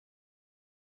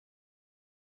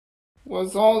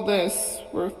Was all this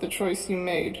worth the choice you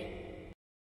made?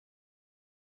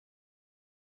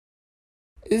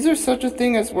 Is there such a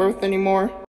thing as worth anymore?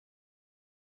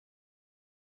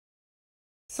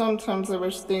 Sometimes I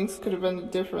wish things could have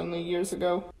ended differently years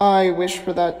ago. I wish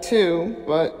for that too,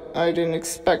 but I didn't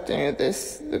expect any of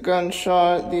this. The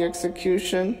gunshot, the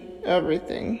execution,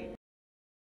 everything.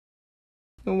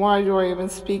 And why do I even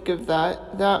speak of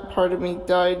that? That part of me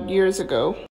died years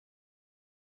ago.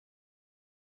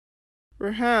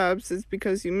 Perhaps it's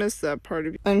because you missed that part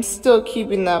of you. I'm still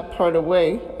keeping that part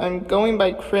away. I'm going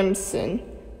by Crimson.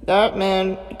 That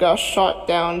man got shot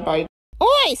down by...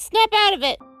 Oi! Snap out of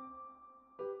it!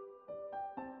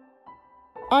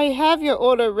 I have your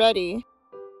order ready.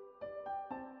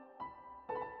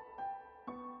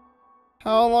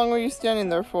 How long were you standing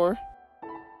there for?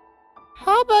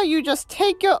 How about you just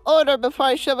take your order before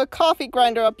I shove a coffee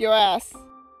grinder up your ass?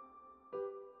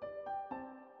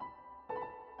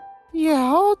 Yeah,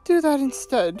 I'll do that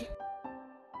instead.